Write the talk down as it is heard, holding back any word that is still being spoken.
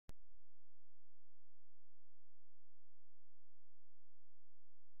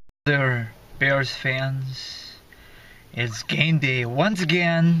Bears fans. It's game day once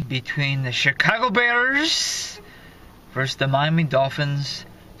again between the Chicago Bears versus the Miami Dolphins.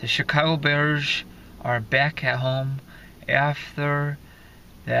 The Chicago Bears are back at home after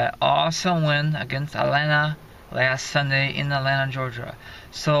that awesome win against Atlanta last Sunday in Atlanta, Georgia.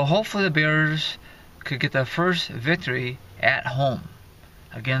 So hopefully the Bears could get the first victory at home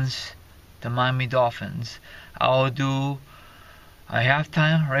against the Miami Dolphins. I'll do a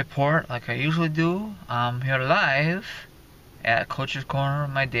halftime report like I usually do. I'm here live at Coach's Corner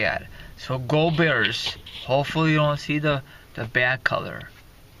with my dad. So go Bears. Hopefully you don't see the bad color.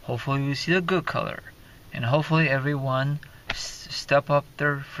 Hopefully you see the good color. And hopefully everyone step up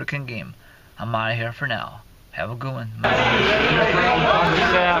their freaking game. I'm out of here for now. Have a good one.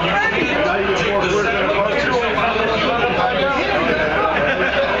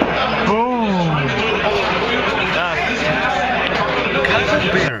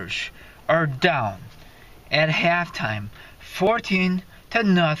 Bears are down at halftime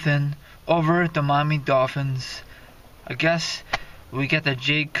 14-0 over the Miami Dolphins. I guess we get the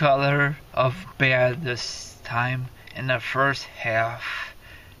jade color of bad this time in the first half.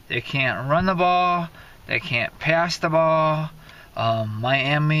 They can't run the ball, they can't pass the ball.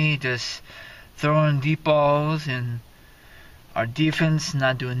 Miami just throwing deep balls, and our defense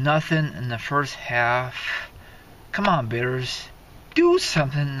not doing nothing in the first half. Come on, Bears. Do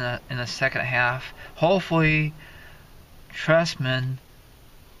something in the second half. Hopefully, Trestman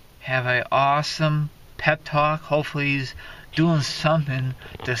have an awesome pep talk. Hopefully, he's doing something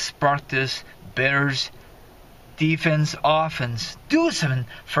to spark this Bears defense, offense. Do something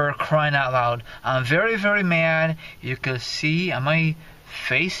for crying out loud. I'm very, very mad. You can see on my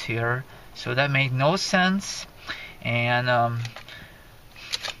face here, so that made no sense. And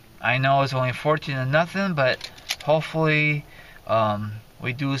I know it's only 14-0, but hopefully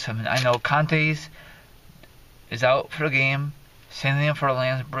we do something. I know Conte's is out for the game. Same thing for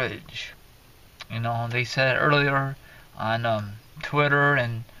Lance Bridge. You know, they said it earlier on Twitter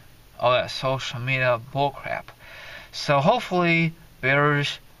and all that social media bullcrap. So hopefully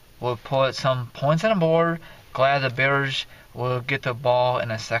Bears will put some points on the board. Glad the Bears will get the ball in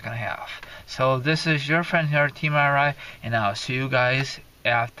the second half. So this is your friend here, Team IRI, and I'll see you guys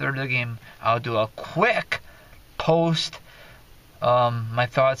after the game. I'll do a quick post my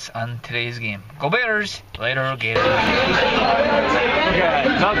thoughts on today's game. Go Bears! Later, Gators. Okay,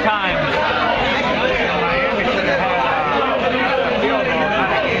 about time.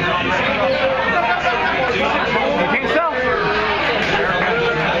 You think so?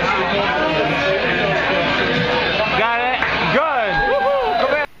 Got it. Good. Go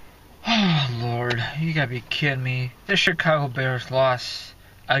Bears. Oh Lord, you gotta be kidding me. The Chicago Bears lost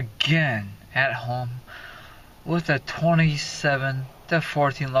again at home with a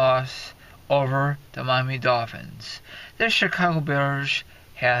 27-14 loss over the Miami Dolphins. The Chicago Bears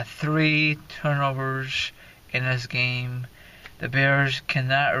had 3 turnovers in this game. The Bears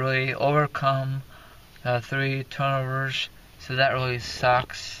cannot really overcome the 3 turnovers, so that really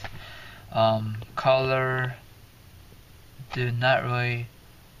sucks. Color did not really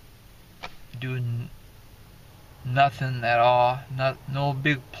do nothing at all. No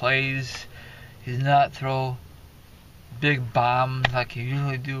big plays. He did not throw big bombs like he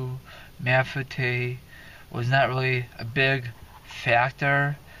usually do. Mafate was not really a big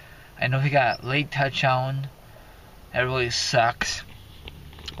factor. I know he got late touchdown. That really sucks.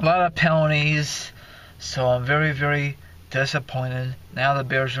 A lot of penalties. So I'm very, very disappointed. Now the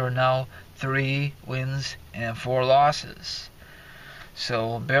Bears are now 3 wins and 4 losses.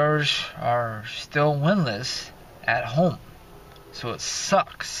 So Bears are still winless at home. So it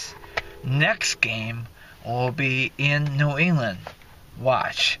sucks. Next game will be in New England.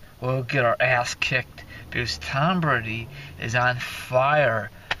 Watch. We'll get our ass kicked because Tom Brady is on fire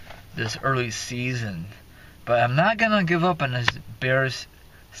this early season. But I'm not going to give up on this Bears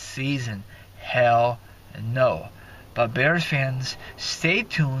season. Hell no. But Bears fans, stay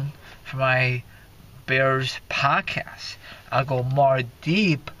tuned for my Bears podcast. I'll go more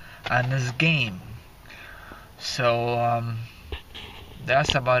deep on this game. So,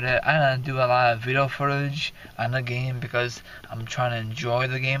 that's about it. I'm going to do a lot of video footage on the game because I'm trying to enjoy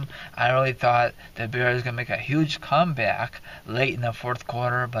the game. I really thought the Bears was going to make a huge comeback late in the fourth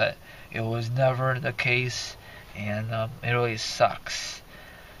quarter, but it was never the case, and it really sucks.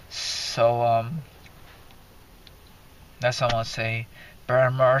 So, that's all I'm going to say.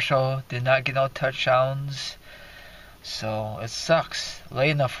 Baron Marshall did not get no touchdowns, so it sucks. Late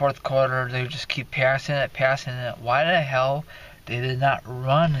in the fourth quarter, they just keep passing it. Why the hell they did not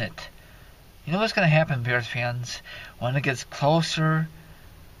run it? You know what's going to happen, Bears fans? When it gets closer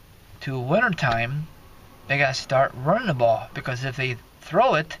to wintertime, they got to start running the ball, because if they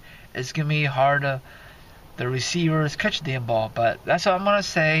throw it, it's going to be hard to the receivers catch the damn ball. But that's all I'm going to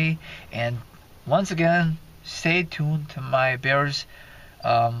say. And once again, stay tuned to my Bears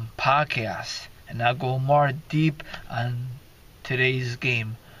podcast, and I'll go more deep on today's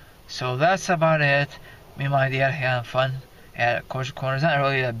game. So that's about it. Me and my dad had fun at Coach Corner. It's not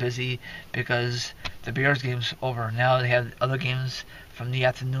really that busy because the Bears game's over. Now they have other games from the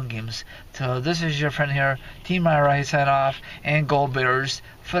afternoon games. So this is your friend here, Team Ira, sign off, and go Bears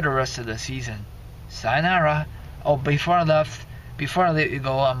for the rest of the season. Sayonara. Oh, before I let you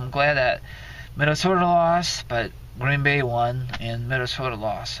go, I'm glad that Minnesota lost, but Green Bay won and Minnesota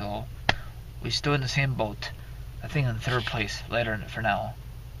lost. So we still in the same boat. I think in third place later for now.